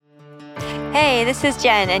Hey, this is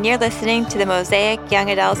Jen, and you're listening to the Mosaic Young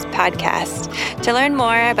Adults podcast. To learn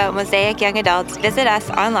more about Mosaic Young Adults, visit us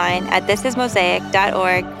online at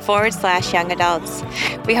thisismosaic.org/young adults.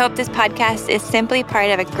 We hope this podcast is simply part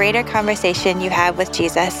of a greater conversation you have with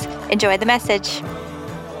Jesus. Enjoy the message.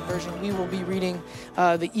 We will be reading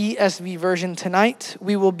the ESV version tonight.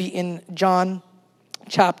 We will be in John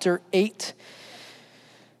chapter 8.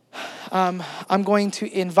 I'm going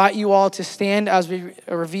to invite you all to stand as we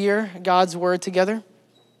revere God's word together.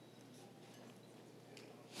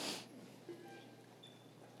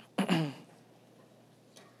 I'll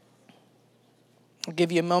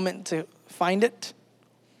give you a moment to find it.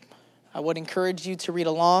 I would encourage you to read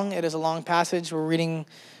along. It is a long passage. We're reading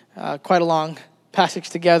quite a long passage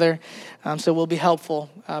together, so it will be helpful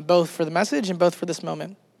both for the message and both for this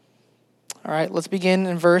moment. All right, let's begin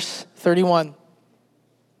in verse 31.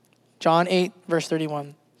 John 8, verse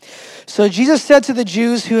 31. So Jesus said to the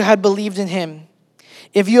Jews who had believed in him,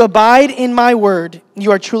 "If you abide in my word, you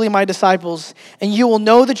are truly my disciples, and you will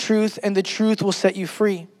know the truth, and the truth will set you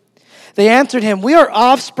free." They answered him, "We are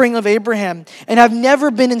offspring of Abraham and have never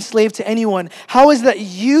been enslaved to anyone. How is that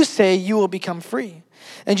you say you will become free?"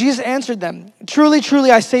 And Jesus answered them, "Truly, truly,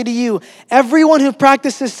 I say to you, everyone who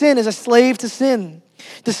practices sin is a slave to sin.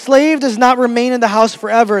 The slave does not remain in the house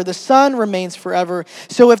forever. The son remains forever.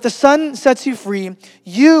 So if the son sets you free,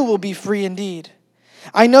 you will be free indeed.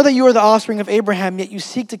 I know that you are the offspring of Abraham, yet you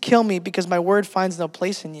seek to kill me because my word finds no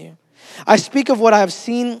place in you. I speak of what I have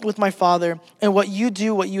seen with my father, and what you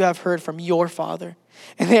do, what you have heard from your father."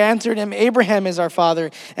 And they answered him, "Abraham is our father."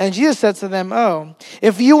 And Jesus said to them, "Oh,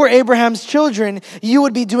 if you were Abraham's children, you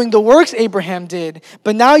would be doing the works Abraham did.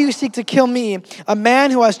 But now you seek to kill me, a man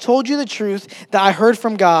who has told you the truth that I heard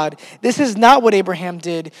from God. This is not what Abraham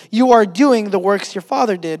did. You are doing the works your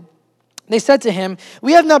father did." They said to him,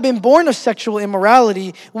 "We have not been born of sexual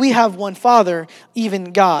immorality. We have one Father, even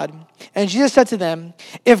God." And Jesus said to them,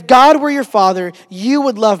 "If God were your Father, you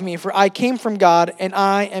would love me, for I came from God, and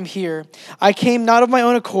I am here. I came not of my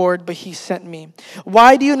own accord, but he sent me.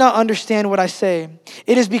 Why do you not understand what I say?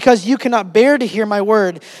 It is because you cannot bear to hear my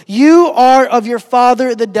word. You are of your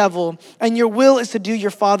father, the devil, and your will is to do your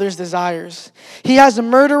father's desires. He was a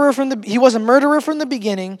murderer from the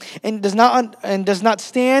beginning, and does not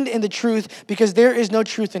stand in the truth, because there is no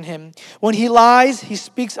truth in him. When he lies, he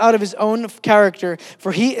speaks out of his own character,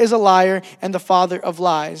 for he is a liar and the father of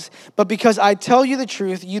lies. But because I tell you the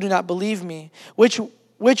truth, you do not believe me. Which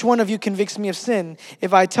one of you convicts me of sin?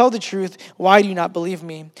 If I tell the truth, why do you not believe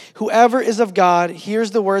me? Whoever is of God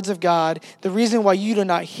hears the words of God. The reason why you do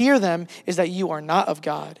not hear them is that you are not of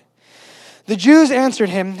God." The Jews answered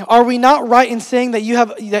him, "Are we not right in saying that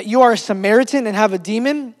you are a Samaritan and have a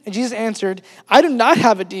demon?" And Jesus answered, "I do not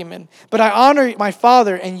have a demon, but I honor my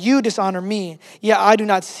Father, and you dishonor me. Yet I do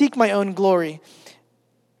not seek my own glory.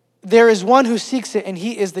 There is one who seeks it, and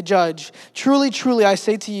he is the judge. Truly, truly, I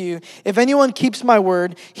say to you, if anyone keeps my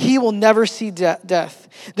word, he will never see death."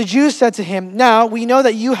 The Jews said to him, "Now we know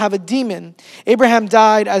that you have a demon. Abraham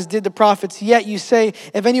died, as did the prophets, yet you say,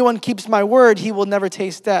 if anyone keeps my word, he will never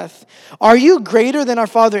taste death. Are you greater than our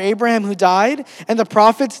father Abraham, who died, and the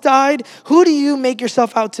prophets died? Who do you make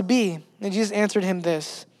yourself out to be?" And Jesus answered him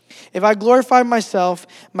this, "If I glorify myself,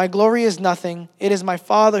 my glory is nothing. It is my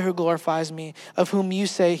Father who glorifies me, of whom you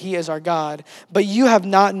say he is our God. But you have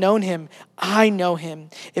not known him. I know him.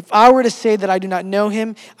 If I were to say that I do not know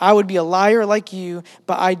him, I would be a liar like you,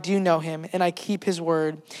 but I do know him, and I keep his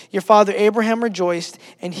word. Your father Abraham rejoiced,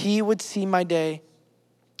 and he would see my day.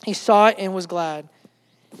 He saw it and was glad."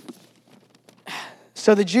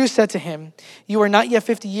 So the Jews said to him, "You are not yet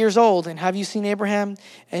 50 years old, and have you seen Abraham?"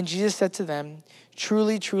 And Jesus said to them,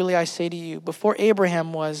 "Truly, truly, I say to you, before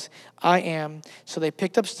Abraham was, I am." So they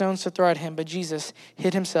picked up stones to throw at him, but Jesus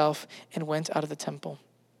hid himself and went out of the temple.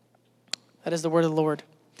 That is the word of the Lord.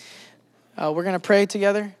 We're going to pray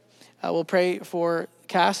together. We'll pray for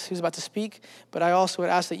Cass, who's about to speak, but I also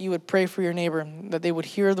would ask that you would pray for your neighbor, that they would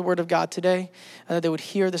hear the word of God today, and that they would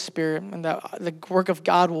hear the Spirit, and that the work of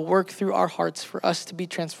God will work through our hearts for us to be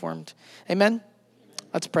transformed. Amen?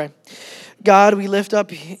 Let's pray. God, we lift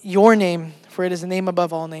up your name, for it is the name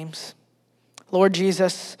above all names. Lord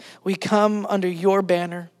Jesus, we come under your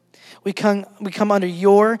banner. We come under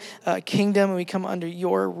your kingdom, and we come under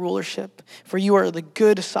your rulership. For you are the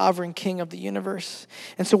good, sovereign King of the universe.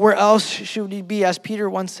 And so where else should we be? As Peter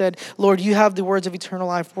once said, "Lord, you have the words of eternal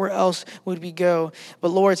life. Where else would we go?" But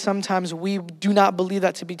Lord, sometimes we do not believe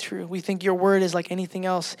that to be true. We think your word is like anything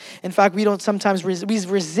else. In fact, we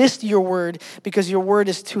resist your word because your word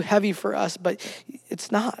is too heavy for us, but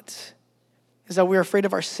it's not. Is that we're afraid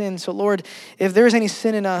of our sin. So Lord, if there is any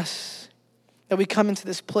sin in us that we come into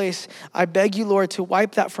this place, I beg you, Lord, to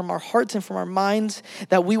wipe that from our hearts and from our minds,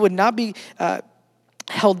 that we would not be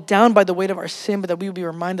held down by the weight of our sin, but that we would be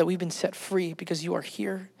reminded that we've been set free because you are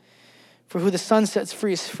here. For who the Son sets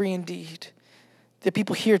free is free indeed. The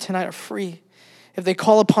people here tonight are free. If they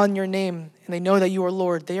call upon your name and they know that you are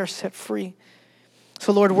Lord, they are set free.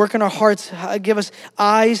 So Lord, work in our hearts. Give us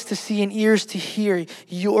eyes to see and ears to hear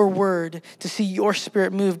your word, to see your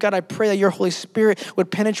spirit move. God, I pray that your Holy Spirit would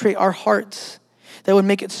penetrate our hearts, that would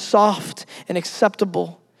make it soft and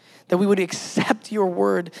acceptable, that we would accept your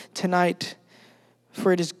word tonight.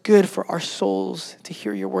 For it is good for our souls to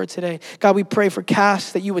hear your word today. God, we pray for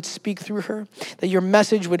Cass, that you would speak through her, that your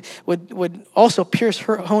message would also pierce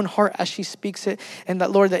her own heart as she speaks it, and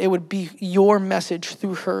that, Lord, that it would be your message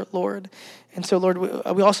through her, Lord. And so, Lord,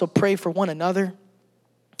 we also pray for one another,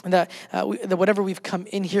 and that whatever we've come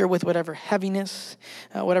in here with, whatever heaviness,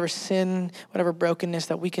 whatever sin, whatever brokenness,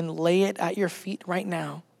 that we can lay it at your feet right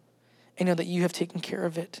now and know that you have taken care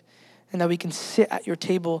of it. And that we can sit at your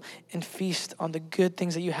table and feast on the good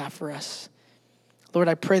things that you have for us. Lord,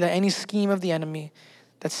 I pray that any scheme of the enemy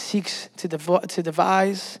that seeks to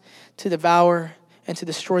devise, to devour, and to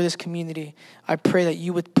destroy this community, I pray that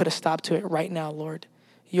you would put a stop to it right now, Lord.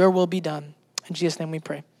 Your will be done. In Jesus' name we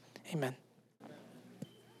pray. Amen.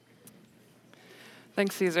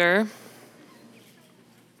 Thanks, Caesar.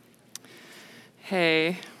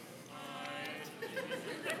 Hey.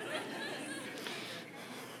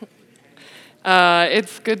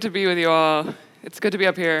 It's good to be with you all. It's good to be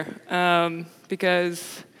up here mainly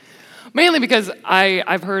because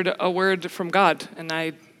I've heard a word from God,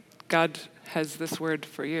 and God has this word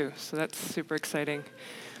for you, so that's super exciting.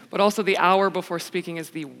 But also the hour before speaking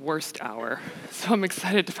is the worst hour, so I'm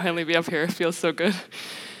excited to finally be up here. It feels so good.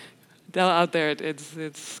 Out there,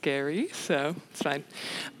 it's scary, so it's fine.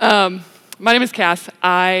 My name is Cass.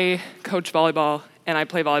 I coach volleyball, and I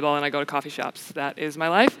play volleyball, and I go to coffee shops. That is my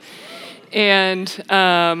life. And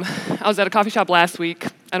I was at a coffee shop last week.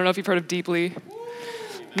 I don't know if you've heard of Deeply.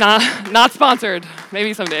 Not sponsored.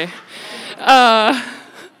 Maybe someday. So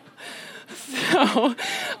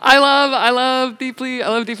I love Deeply. I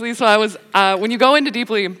love Deeply. So I was when you go into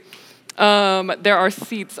Deeply, there are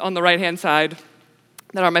seats on the right-hand side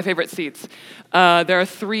that are my favorite seats. There are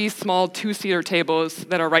 3 small 2-seater tables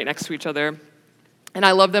that are right next to each other. And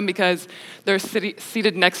I love them because they're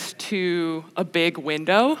seated next to a big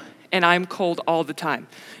window, and I'm cold all the time.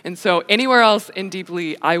 And so anywhere else in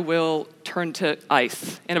Deeply, I will turn to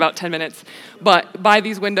ice in about 10 minutes. But by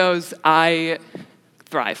these windows, I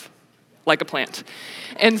thrive like a plant.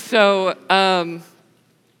 And so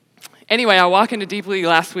anyway, I walk into Deeply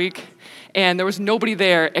last week, and there was nobody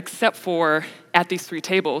there except for at these 3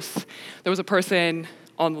 tables. There was a person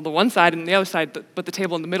on the one side and the other side, but the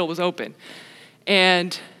table in the middle was open.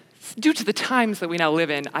 And due to the times that we now live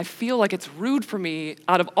in, I feel like it's rude for me,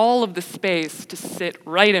 out of all of the space, to sit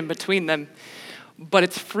right in between them, but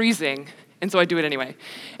it's freezing, and so I do it anyway.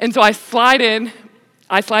 And so I slide in,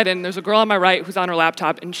 there's a girl on my right who's on her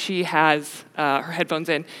laptop, and she has her headphones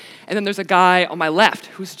in, and then there's a guy on my left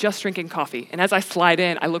who's just drinking coffee, and as I slide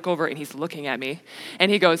in, I look over, and he's looking at me, and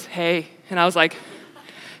he goes, "Hey," and I was like,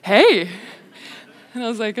 "Hey." And I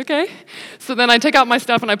was like, okay. So then I take out my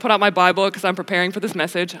stuff and I put out my Bible because I'm preparing for this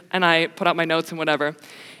message, and I put out my notes and whatever.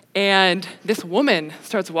 And this woman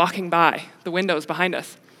starts walking by the windows behind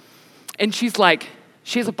us. And she's like,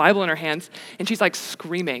 she has a Bible in her hands, and she's like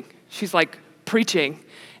screaming. She's like preaching,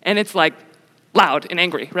 and it's like loud and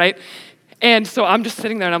angry, right? And so I'm just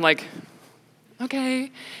sitting there and I'm like,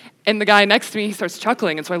 okay. And the guy next to me, he starts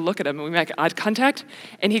chuckling, and so I look at him and we make eye contact,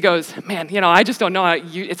 and he goes, "Man, I just don't know.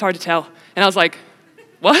 It's hard to tell." And I was like,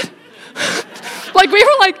 "What?" Like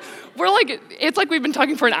we're like, it's like we've been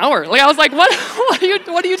talking for an hour. Like I was like, what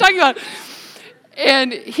are you talking about?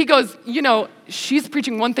 And he goes, she's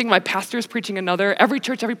preaching one thing, my pastor's preaching another. Every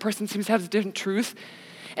church, every person seems to have a different truth.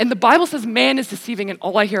 And the Bible says man is deceiving, and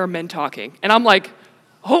all I hear are men talking. And I'm like,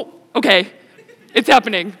 oh, okay, it's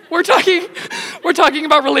happening. We're talking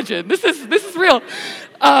about religion. This is real.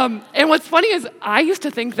 And what's funny is I used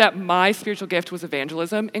to think that my spiritual gift was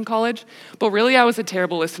evangelism in college, but really I was a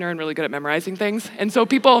terrible listener and really good at memorizing things. And so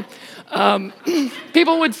people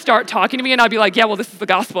would start talking to me, and I'd be like, yeah, well, this is the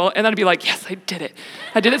gospel. And then I'd be like, yes, I did it.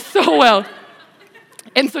 I did it so well.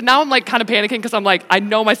 And so now I'm like kind of panicking because I'm like, I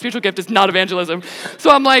know my spiritual gift is not evangelism. So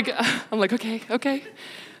I'm like, okay.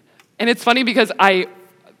 And it's funny because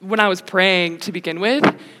when I was praying to begin with,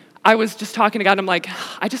 I was just talking to God, and I'm like,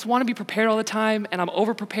 I just want to be prepared all the time, and I'm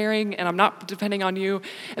over-preparing, and I'm not depending on you.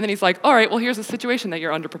 And then he's like, all right, well, here's a situation that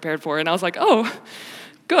you're under-prepared for. And I was like, oh,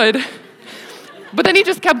 good. But then he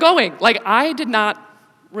just kept going. Like, I did not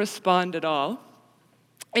respond at all.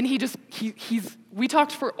 And we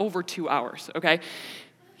talked for over 2 hours, okay?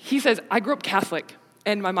 He says, I grew up Catholic,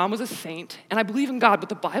 and my mom was a saint, and I believe in God, but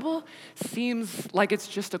the Bible seems like it's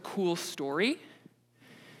just a cool story.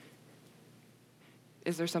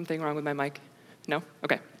 Is there something wrong with my mic? No?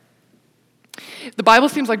 Okay. The Bible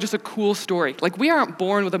seems like just a cool story. Like, we aren't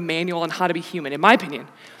born with a manual on how to be human, in my opinion.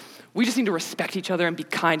 We just need to respect each other and be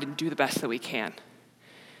kind and do the best that we can.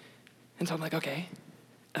 And so I'm like, okay.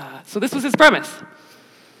 So this was his premise.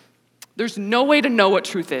 There's no way to know what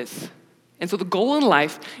truth is. And so the goal in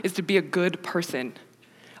life is to be a good person.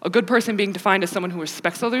 A good person being defined as someone who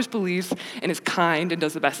respects others' beliefs and is kind and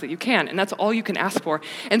does the best that you can. And that's all you can ask for.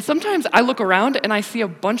 And sometimes I look around and I see a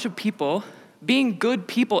bunch of people being good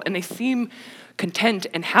people, and they seem content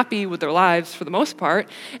and happy with their lives for the most part.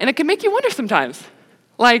 And it can make you wonder sometimes,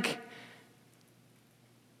 like,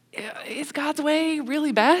 is God's way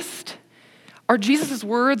really best? Are Jesus'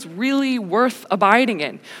 words really worth abiding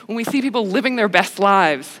in when we see people living their best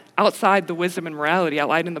lives outside the wisdom and morality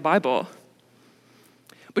outlined in the Bible?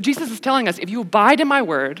 But Jesus is telling us, if you abide in my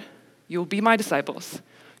word, you will be my disciples.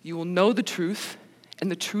 You will know the truth,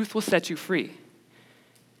 and the truth will set you free.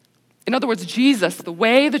 In other words, Jesus, the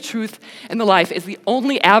way, the truth, and the life, is the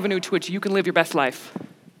only avenue to which you can live your best life.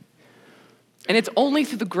 And it's only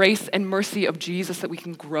through the grace and mercy of Jesus that we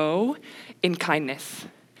can grow in kindness,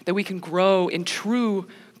 that we can grow in true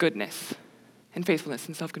goodness and faithfulness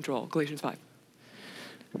and self-control, Galatians 5.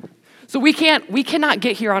 So we cannot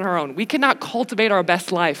get here on our own. We cannot cultivate our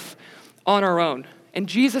best life on our own. And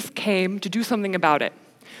Jesus came to do something about it.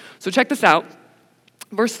 So check this out.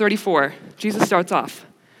 Verse 34, Jesus starts off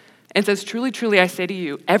and says, truly, truly, I say to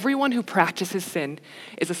you, everyone who practices sin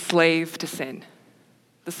is a slave to sin.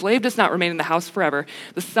 The slave does not remain in the house forever.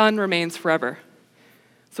 The son remains forever.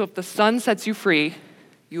 So if the son sets you free,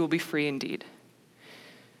 you will be free indeed.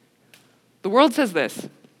 The world says this.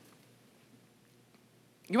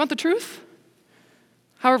 You want the truth?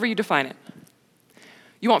 However you define it.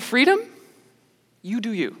 You want freedom? You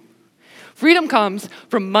do you. Freedom comes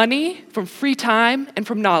from money, from free time, and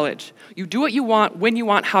from knowledge. You do what you want, when you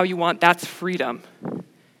want, how you want. That's freedom.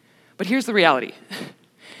 But here's the reality.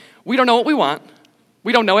 We don't know what we want.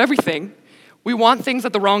 We don't know everything. We want things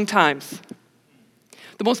at the wrong times.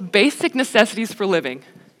 The most basic necessities for living,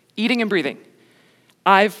 eating and breathing,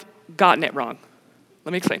 I've gotten it wrong.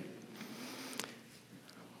 Let me explain.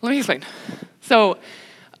 So,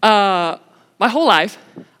 my whole life,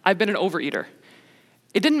 I've been an overeater.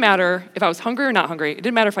 It didn't matter if I was hungry or not hungry. It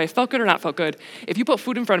didn't matter if I felt good or not felt good. If you put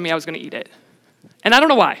food in front of me, I was going to eat it. And I don't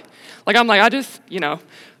know why. I just,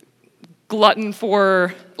 glutton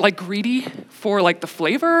for, greedy for, the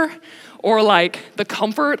flavor or, the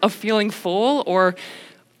comfort of feeling full, or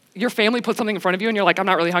your family puts something in front of you and you're like, I'm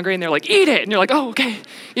not really hungry, and they're like, eat it. And you're like, oh, okay.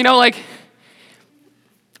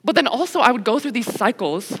 But then also I would go through these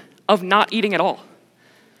cycles of not eating at all.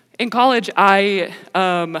 In college, I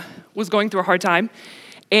was going through a hard time,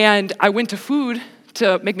 and I went to food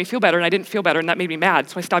to make me feel better, and I didn't feel better, and that made me mad,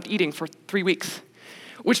 so I stopped eating for 3 weeks,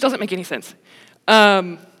 which doesn't make any sense.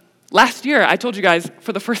 Last year, I told you guys,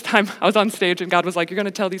 for the first time, I was on stage, and God was like, you're going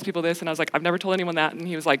to tell these people this, and I was like, I've never told anyone that, and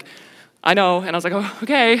he was like, I know, and I was like, oh,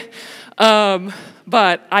 okay.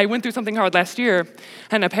 But I went through something hard last year,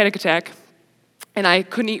 had a panic attack, and I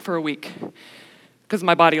couldn't eat for a week, because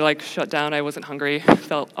my body shut down. I wasn't hungry,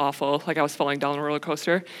 felt awful, like I was falling down a roller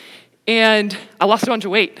coaster. And I lost a bunch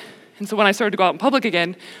of weight. And so when I started to go out in public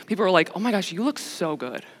again, people were like, oh my gosh, you look so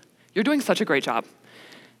good. You're doing such a great job.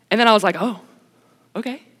 And then I was like, oh,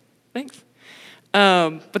 okay, thanks.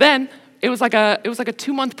 But then it was like a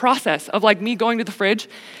 2-month process of me going to the fridge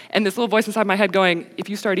and this little voice inside my head going, if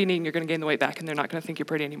you start eating, you're gonna gain the weight back and they're not gonna think you're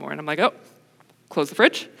pretty anymore. And I'm like, oh, close the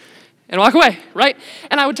fridge and walk away, right?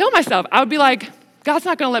 And I would tell myself, I would be like, God's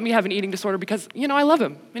not going to let me have an eating disorder because, I love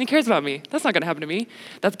him and he cares about me. That's not going to happen to me.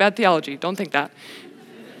 That's bad theology. Don't think that.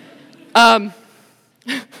 But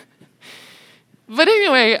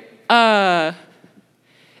anyway,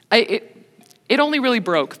 it only really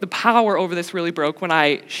broke. The power over this really broke when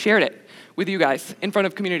I shared it with you guys in front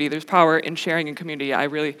of community. There's power in sharing in community. I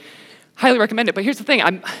really highly recommend it. But here's the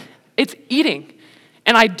thing. It's eating,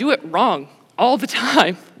 and I do it wrong all the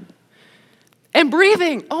time. And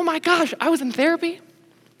breathing. Oh my gosh, I was in therapy.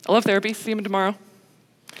 I love therapy. See him tomorrow.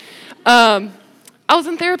 I was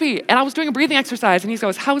in therapy, and I was doing a breathing exercise, and he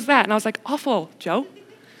goes, how was that? And I was like, awful, Joe.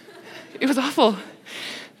 It was awful.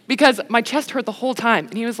 Because my chest hurt the whole time.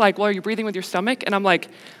 And he was like, well, are you breathing with your stomach? And I'm like,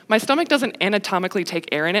 my stomach doesn't anatomically take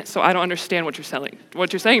air in it, so I don't understand what you're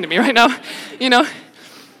saying to me right now,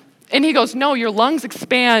 And he goes, no, your lungs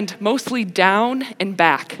expand mostly down and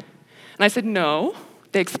back. And I said, no,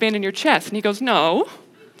 They expand in your chest. And he goes, no.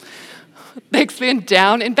 They expand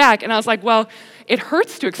down and back. And I was like, well, it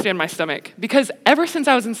hurts to expand my stomach because ever since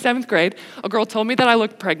I was in 7th grade, a girl told me that I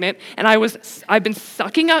looked pregnant, and I've been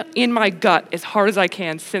sucking in my gut as hard as I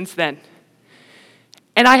can since then.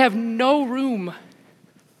 And I have no room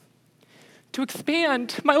to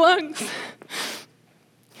expand my lungs.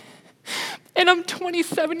 And I'm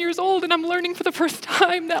 27 years old, and I'm learning for the first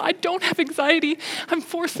time that I don't have anxiety. I'm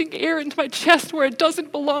forcing air into my chest where it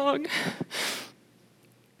doesn't belong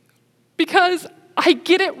because I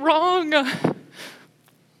get it wrong.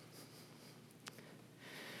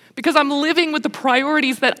 Because I'm living with the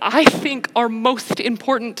priorities that I think are most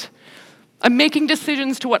important. I'm making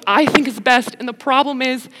decisions to what I think is best, and the problem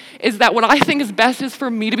is that what I think is best is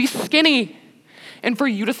for me to be skinny and for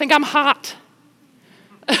you to think I'm hot.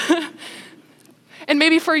 And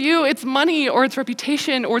maybe for you, it's money, or it's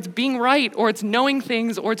reputation, or it's being right, or it's knowing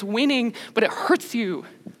things, or it's winning, but it hurts you,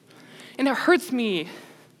 and it hurts me,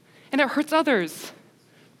 and it hurts others.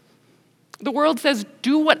 The world says,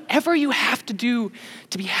 do whatever you have to do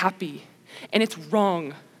to be happy, and it's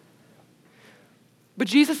wrong. But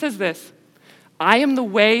Jesus says this, I am the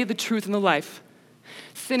way, the truth, and the life.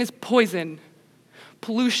 Sin is poison,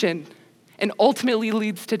 pollution, and ultimately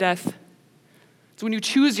leads to death. So when you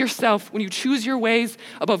choose yourself, when you choose your ways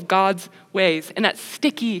above God's ways, and that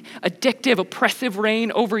sticky, addictive, oppressive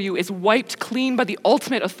reign over you is wiped clean by the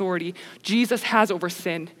ultimate authority Jesus has over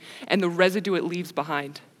sin and the residue it leaves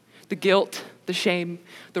behind. The guilt, the shame,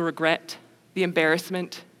 the regret, the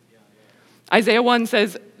embarrassment. Isaiah 1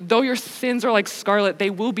 says, though your sins are like scarlet,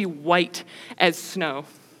 they will be white as snow.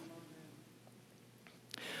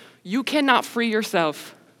 You cannot free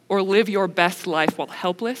yourself or live your best life while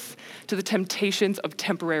helpless to the temptations of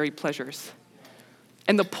temporary pleasures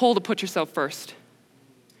and the pull to put yourself first.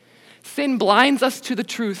 Sin blinds us to the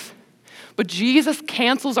truth, but Jesus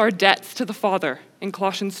cancels our debts to the Father in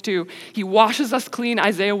Colossians 2. He washes us clean,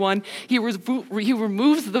 Isaiah 1. He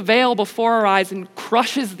removes the veil before our eyes and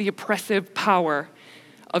crushes the oppressive power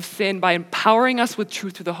of sin by empowering us with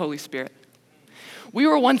truth through the Holy Spirit. We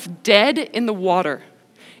were once dead in the water,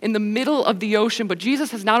 in the middle of the ocean, but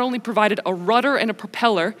Jesus has not only provided a rudder and a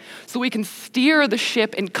propeller so we can steer the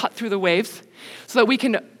ship and cut through the waves, so that we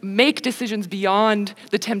can make decisions beyond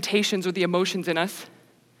the temptations or the emotions in us.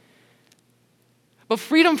 But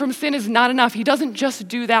freedom from sin is not enough. He doesn't just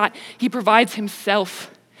do that. He provides himself.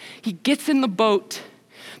 He gets in the boat,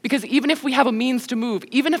 because even if we have a means to move,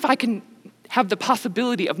 even if I can have the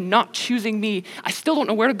possibility of not choosing me, I still don't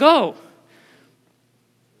know where to go.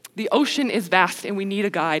 The ocean is vast and we need a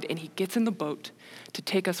guide, and he gets in the boat to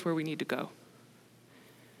take us where we need to go.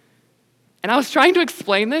 And I was trying to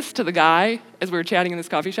explain this to the guy as we were chatting in this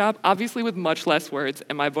coffee shop, obviously with much less words,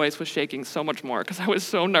 and my voice was shaking so much more because I was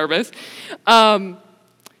so nervous. And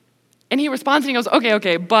he responds and he goes,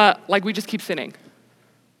 okay, but like we just keep sinning.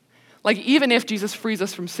 Like even if Jesus frees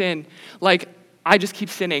us from sin, like I just keep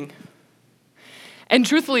sinning. And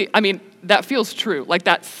truthfully, I mean, that feels true. Like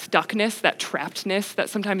that stuckness, that trappedness that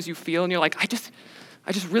sometimes you feel, and you're like, I just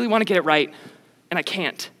really want to get it right, and I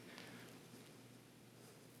can't.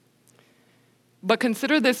 But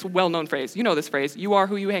consider this well-known phrase. You know this phrase, you are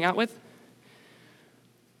who you hang out with.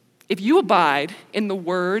 If you abide in the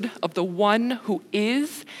word of the one who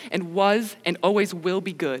is and was and always will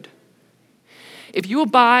be good, if you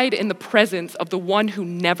abide in the presence of the one who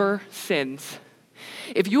never sins,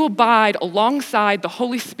 if you abide alongside the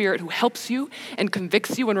Holy Spirit who helps you and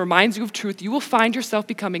convicts you and reminds you of truth, you will find yourself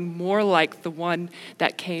becoming more like the one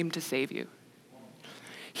that came to save you.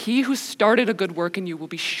 He who started a good work in you will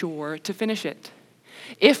be sure to finish it.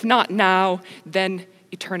 If not now, then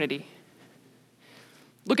eternity.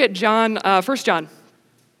 Look at 1 John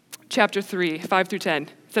chapter 3, 5 through 10. It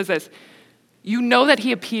says this, you know that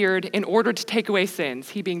he appeared in order to take away sins,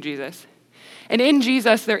 he being Jesus. And in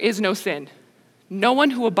Jesus there is no sin. No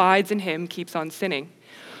one who abides in him keeps on sinning.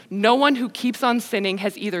 No one who keeps on sinning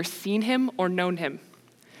has either seen him or known him.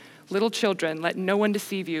 Little children, let no one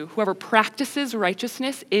deceive you. Whoever practices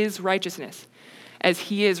righteousness is righteousness, as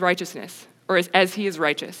he is righteousness, or as he is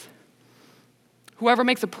righteous. Whoever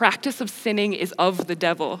makes a practice of sinning is of the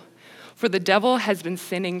devil, for the devil has been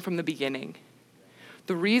sinning from the beginning.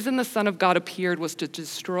 The reason the Son of God appeared was to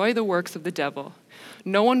destroy the works of the devil.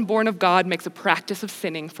 No one born of God makes a practice of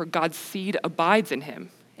sinning, for God's seed abides in him,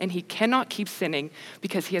 and he cannot keep sinning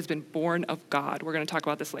because he has been born of God. We're going to talk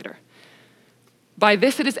about this later. By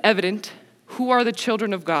this it is evident who are the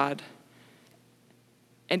children of God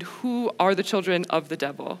and who are the children of the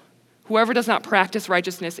devil. Whoever does not practice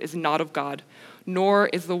righteousness is not of God, nor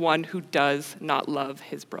is the one who does not love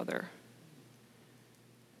his brother.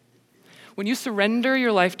 When you surrender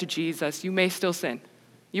your life to Jesus, you may still sin.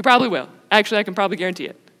 You probably will. Actually, I can probably guarantee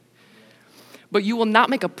it. But you will not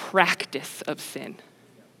make a practice of sin.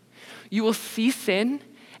 You will see sin,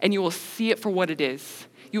 and you will see it for what it is.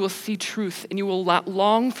 You will see truth, and you will not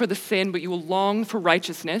long for the sin, but you will long for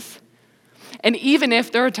righteousness. And even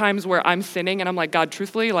if there are times where I'm sinning, and I'm like, God,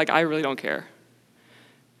 truthfully, like, I really don't care.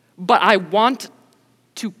 But I want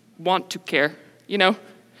to care, you know?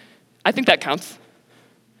 I think that counts.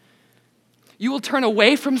 You will turn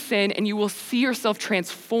away from sin, and you will see yourself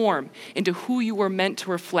transform into who you were meant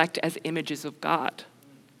to reflect as images of God.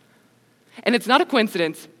 And it's not a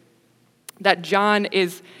coincidence that John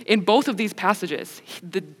is, in both of these passages,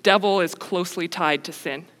 the devil is closely tied to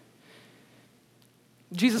sin.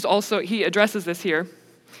 Jesus also, he addresses this here.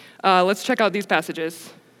 Let's check out these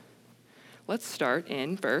passages. Let's start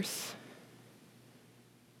in verse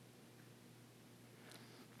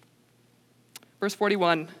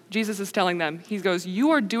 41. Jesus is telling them, he goes, "You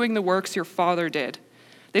are doing the works your father did."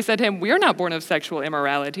 They said to him, "We are not born of sexual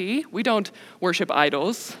immorality. We don't worship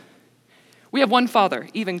idols. We have one Father,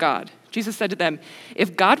 even God." Jesus said to them,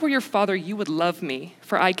 "If God were your Father, you would love me,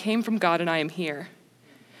 for I came from God and I am here.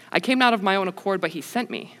 I came not of my own accord, but he sent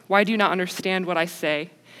me. Why do you not understand what I say?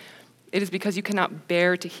 It is because you cannot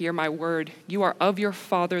bear to hear my word. You are of your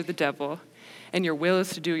father, the devil, and your will is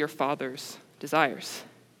to do your father's desires."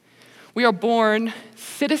 We are born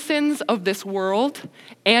citizens of this world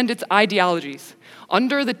and its ideologies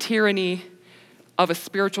under the tyranny of a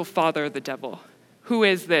spiritual father, the devil. Who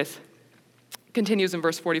is this? Continues in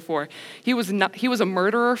verse 44. He was a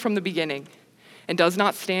murderer from the beginning and does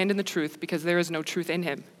not stand in the truth because there is no truth in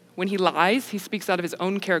him. When he lies, he speaks out of his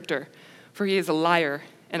own character, for he is a liar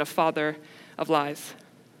and a father of lies.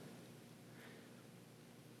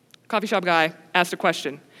 Coffee shop guy asked a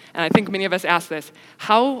question, and I think many of us ask this.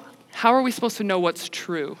 How are we supposed to know what's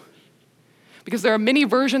true? Because there are many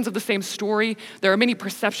versions of the same story. There are many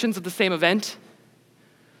perceptions of the same event.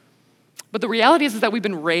 But the reality is that we've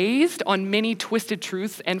been raised on many twisted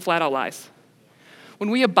truths and flat-out lies. When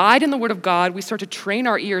we abide in the Word of God, we start to train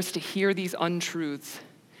our ears to hear these untruths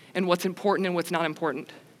and what's important and what's not important.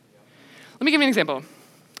 Let me give you an example.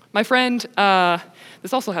 My friend,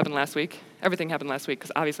 this also happened last week. Everything happened last week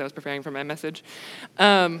because obviously I was preparing for my message.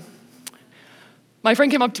 My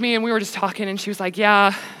friend came up to me and we were just talking and she was like,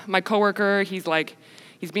 "Yeah, my coworker, he's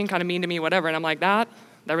being kind of mean to me, whatever." And I'm like, that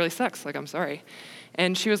really sucks. Like, I'm sorry.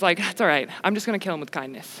 And she was like, "It's all right. I'm just going to kill him with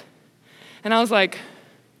kindness." And I was like,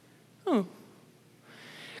 oh.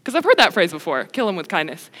 Because I've heard that phrase before, kill him with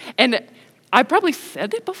kindness. And I probably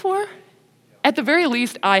said it before. At the very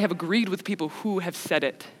least, I have agreed with people who have said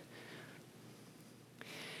it.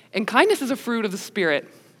 And kindness is a fruit of the Spirit.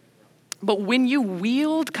 But when you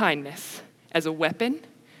wield kindness as a weapon,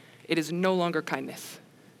 it is no longer kindness.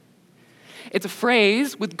 It's a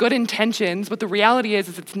phrase with good intentions, but the reality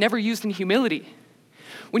is it's never used in humility.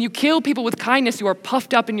 When you kill people with kindness, you are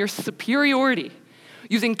puffed up in your superiority,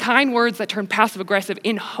 using kind words that turn passive-aggressive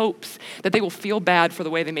in hopes that they will feel bad for the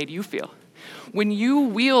way they made you feel. When you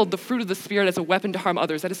wield the fruit of the Spirit as a weapon to harm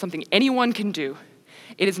others, that is something anyone can do.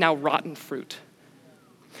 It is now rotten fruit.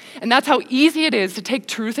 And that's how easy it is to take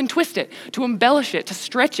truth and twist it, to embellish it, to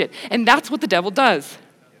stretch it. And that's what the devil does.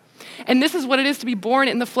 And this is what it is to be born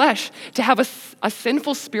in the flesh, to have a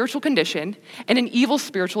sinful spiritual condition and an evil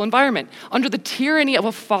spiritual environment, under the tyranny of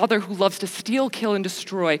a father who loves to steal, kill, and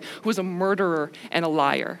destroy, who is a murderer and a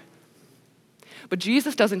liar. But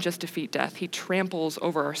Jesus doesn't just defeat death, he tramples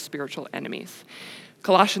over our spiritual enemies.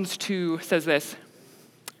 Colossians 2 says this,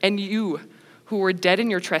 "And you, who were dead in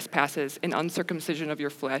your trespasses and uncircumcision of your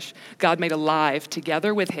flesh, God made alive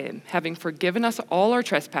together with him, having forgiven us all our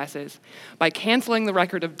trespasses by canceling the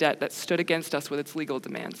record of debt that stood against us with its legal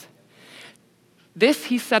demands. This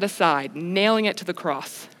he set aside, nailing it to the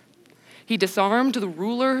cross. He disarmed the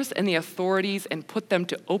rulers and the authorities and put them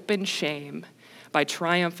to open shame by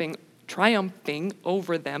triumphing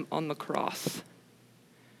over them on the cross."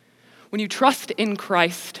 When you trust in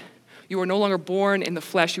Christ, you are no longer born in the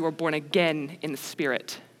flesh, you are born again in the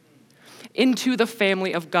Spirit, into the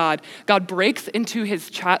family of God. God breaks into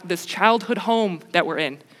this childhood home that we're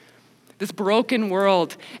in, this broken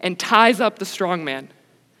world, and ties up the strong man.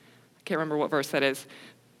 I can't remember what verse that is.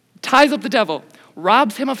 Ties up the devil,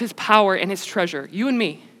 robs him of his power and his treasure, you and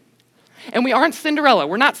me. And we aren't Cinderella.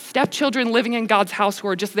 We're not stepchildren living in God's house who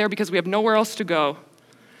are just there because we have nowhere else to go.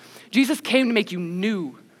 Jesus came to make you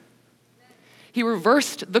new. He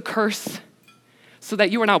reversed the curse so that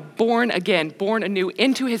you are now born again, born anew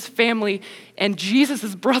into his family and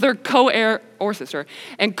Jesus' brother, co-heir or sister,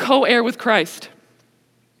 and co-heir with Christ.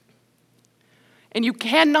 And you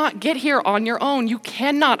cannot get here on your own. You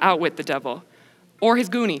cannot outwit the devil or his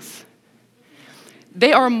goonies.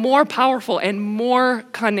 They are more powerful and more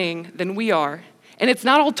cunning than we are. And it's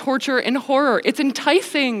not all torture and horror. It's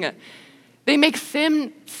enticing. They make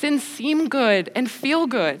sin seem good and feel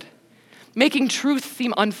good, making truth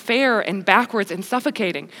seem unfair and backwards and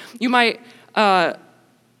suffocating. You might, who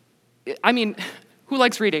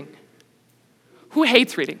likes reading? Who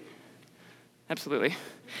hates reading? Absolutely.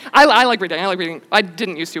 I like reading. I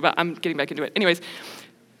didn't used to, but I'm getting back into it. Anyways,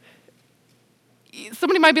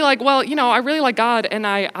 somebody might be like, well, I really like God and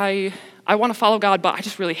I want to follow God, but I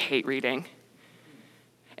just really hate reading.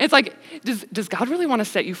 And it's like, does God really want to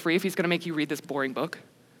set you free if he's going to make you read this boring book?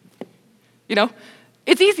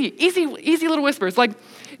 It's easy little whispers. Like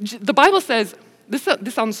the Bible says, this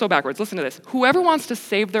sounds so backwards. Listen to this. Whoever wants to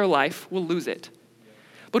save their life will lose it.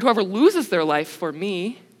 But whoever loses their life for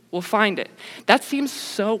me will find it. That seems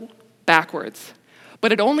so backwards.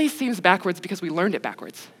 But it only seems backwards because we learned it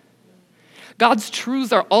backwards. God's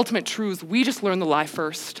truths are ultimate truths. We just learn the lie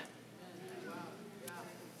first.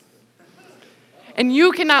 And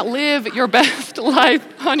you cannot live your best life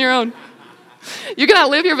on your own. You cannot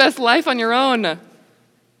live your best life on your own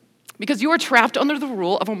because you are trapped under the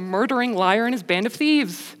rule of a murdering liar and his band of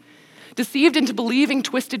thieves, deceived into believing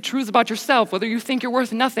twisted truths about yourself, whether you think you're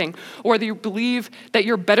worth nothing or whether you believe that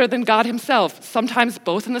you're better than God himself, sometimes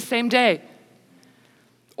both in the same day.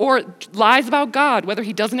 Or lies about God, whether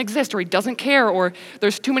he doesn't exist or he doesn't care or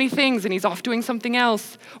there's too many things and he's off doing something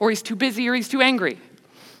else or he's too busy or he's too angry.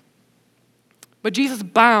 But Jesus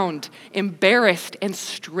bound, embarrassed, and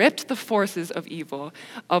stripped the forces of evil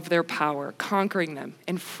of their power, conquering them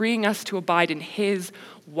and freeing us to abide in his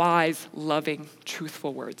wise, loving,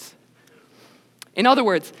 truthful words. In other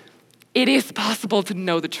words, it is possible to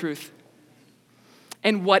know the truth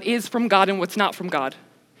and what is from God and what's not from God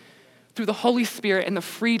through the Holy Spirit and the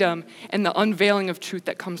freedom and the unveiling of truth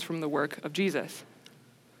that comes from the work of Jesus.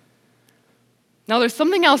 Now, there's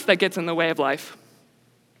something else that gets in the way of life,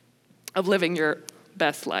 of living your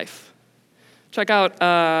best life. Check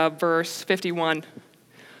out verse 51.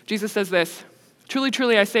 Jesus says this, "Truly,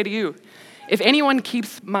 truly, I say to you, if anyone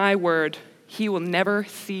keeps my word, he will never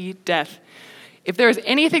see death." If there's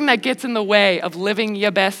anything that gets in the way of living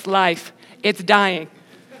your best life, it's dying.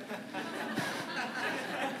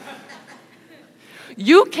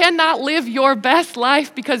 You cannot live your best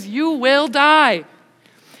life because you will die.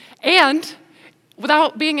 And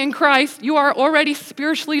without being in Christ, you are already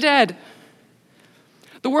spiritually dead.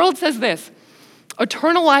 The world says this: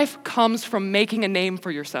 eternal life comes from making a name for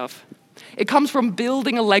yourself. It comes from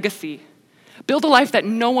building a legacy. Build a life that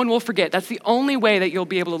no one will forget. That's the only way that you'll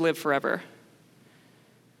be able to live forever.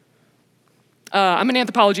 I'm an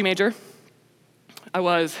anthropology major.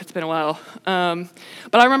 It's been a while.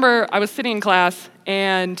 But I remember I was sitting in class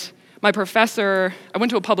and my professor, I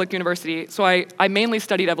went to a public university, so I mainly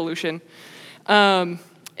studied evolution.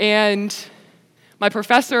 And my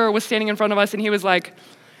professor was standing in front of us and he was like,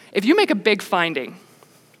 if you make a big finding,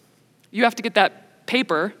 you have to get that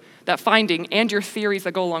paper, that finding, and your theories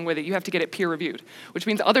that go along with it, you have to get it peer reviewed, which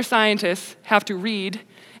means other scientists have to read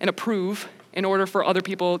and approve in order for other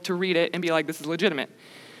people to read it and be like, this is legitimate.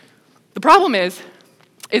 The problem is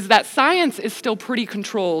that science is still pretty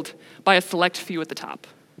controlled by a select few at the top,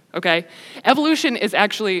 okay? Evolution is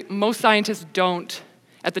actually, most scientists don't,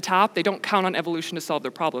 at the top, they don't count on evolution to solve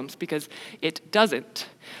their problems because it doesn't.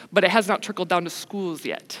 But it has not trickled down to schools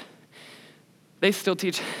yet. They still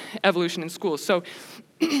teach evolution in schools. So,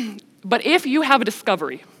 but if you have a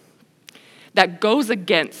discovery that goes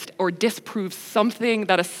against or disproves something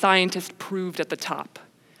that a scientist proved at the top,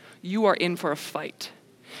 you are in for a fight.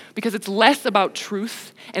 Because it's less about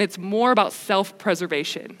truth and it's more about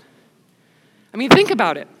self-preservation. I mean, think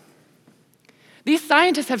about it. These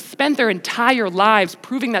scientists have spent their entire lives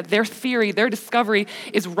proving that their theory, their discovery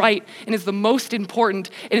is right and is the most important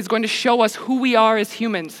and is going to show us who we are as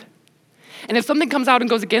humans. And if something comes out and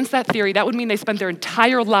goes against that theory, that would mean they spent their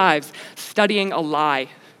entire lives studying a lie.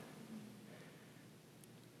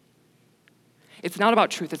 It's not about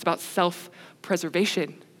truth, it's about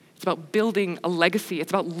self-preservation. It's about building a legacy.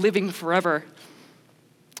 It's about living forever.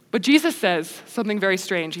 But Jesus says something very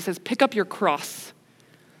strange. He says, pick up your cross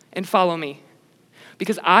and follow me,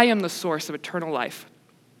 because I am the source of eternal life.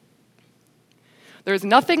 There is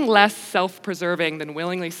nothing less self-preserving than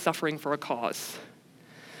willingly suffering for a cause.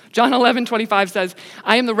 John 11:25 says,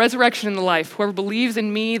 I am the resurrection and the life. Whoever believes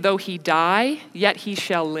in me, though he die, yet he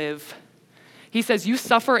shall live. He says, you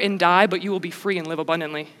suffer and die, but you will be free and live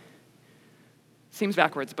abundantly. Seems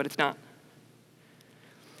backwards, but it's not.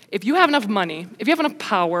 If you have enough money, if you have enough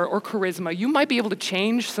power or charisma, you might be able to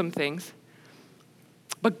change some things.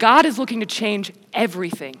 But God is looking to change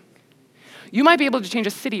everything. You might be able to change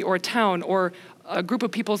a city or a town or a group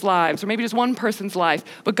of people's lives, or maybe just one person's life,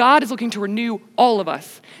 but God is looking to renew all of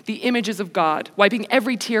us, the images of God, wiping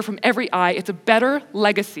every tear from every eye. It's a better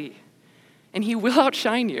legacy, and he will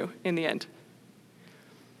outshine you in the end.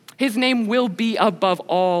 His name will be above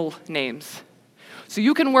all names. So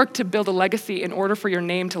you can work to build a legacy in order for your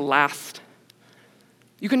name to last.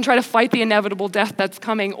 You can try to fight the inevitable death that's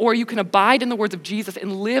coming, or you can abide in the words of Jesus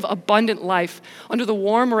and live abundant life under the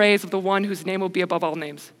warm rays of the one whose name will be above all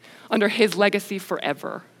names, under his legacy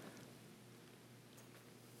forever.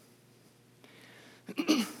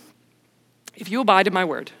 If you abide in my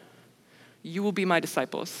word, you will be my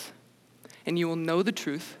disciples, and you will know the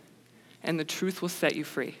truth, and the truth will set you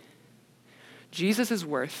free. Jesus is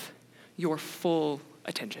worth your full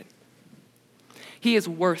attention. He is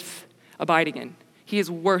worth abiding in. He is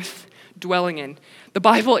worth dwelling in. The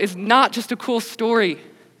Bible is not just a cool story.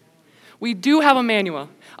 We do have a manual,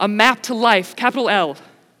 a map to life, capital L,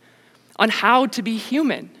 on how to be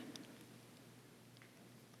human.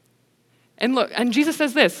 And look, and Jesus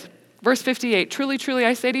says this, verse 58, truly, truly,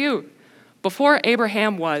 I say to you, before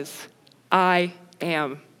Abraham was, I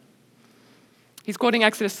am. He's quoting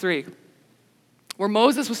Exodus 3. Where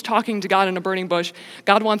Moses was talking to God in a burning bush.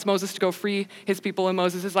 God wants Moses to go free his people, and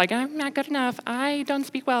Moses is like, I'm not good enough. I don't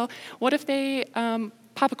speak well. What if they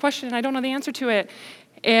pop a question and I don't know the answer to it?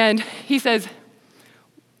 And he says,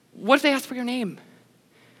 what if they ask for your name?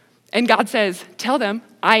 And God says, tell them,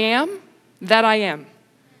 I am that I am.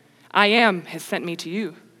 I am has sent me to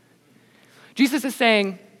you. Jesus is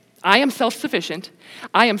saying, I am self-sufficient.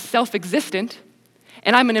 I am self-existent.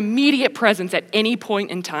 And I'm an immediate presence at any point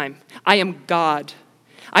in time. I am God.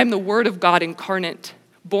 I'm the Word of God incarnate,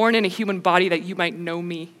 born in a human body that you might know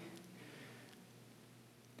me.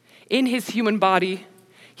 In his human body,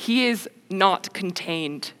 he is not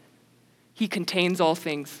contained. He contains all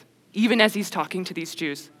things, even as he's talking to these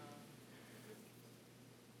Jews.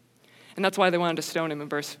 And that's why they wanted to stone him in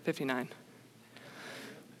verse 59.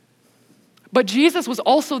 But Jesus was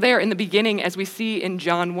also there in the beginning, as we see in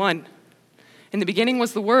John 1. In the beginning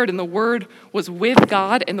was the Word, and the Word was with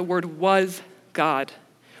God, and the Word was God.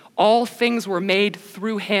 All things were made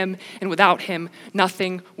through him, and without him,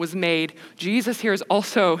 nothing was made. Jesus here is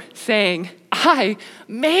also saying, I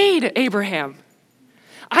made Abraham.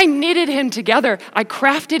 I knitted him together. I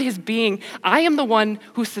crafted his being. I am the one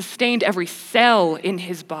who sustained every cell in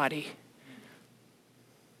his body.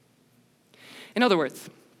 In other words,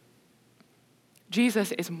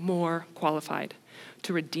 Jesus is more qualified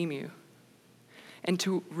to redeem you, and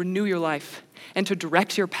to renew your life, and to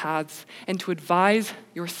direct your paths, and to advise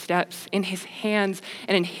your steps. In his hands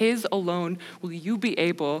and in his alone will you be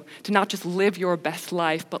able to not just live your best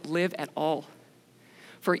life, but live at all.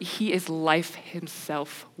 For he is life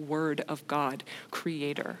himself, Word of God,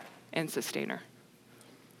 creator and sustainer.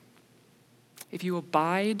 If you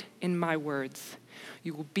abide in my words,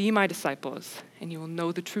 you will be my disciples, and you will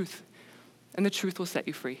know the truth, and the truth will set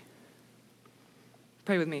you free.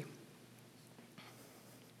 Pray with me.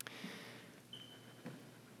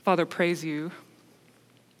 Father, praise you.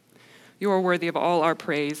 You are worthy of all our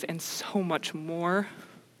praise and so much more.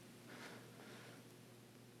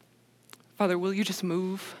 Father, will you just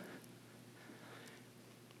move?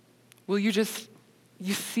 Will you just,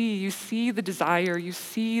 you see the desire, you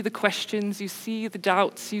see the questions, you see the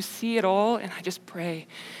doubts, you see it all, and I just pray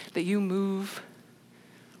that you move.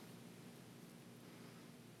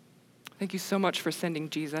 Thank you so much for sending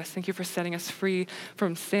Jesus. Thank you for setting us free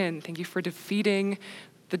from sin. Thank you for defeating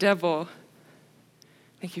the devil.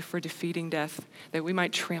 Thank you for defeating death, that we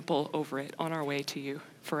might trample over it on our way to you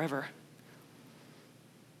forever.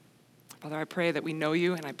 Father, I pray that we know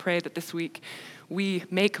you, and I pray that this week we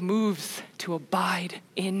make moves to abide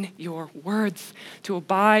in your words, to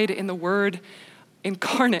abide in the Word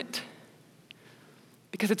incarnate,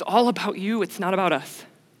 because it's all about you, it's not about us.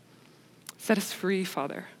 Set us free,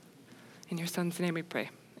 Father. In your Son's name we pray.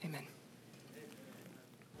 Amen.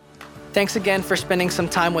 Thanks again for spending some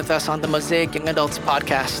time with us on the Mosaic Young Adults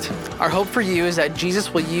podcast. Our hope for you is that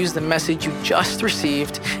Jesus will use the message you just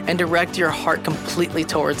received and direct your heart completely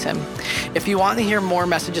towards him. If you want to hear more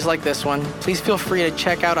messages like this one, please feel free to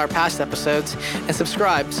check out our past episodes and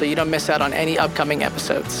subscribe so you don't miss out on any upcoming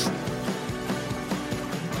episodes.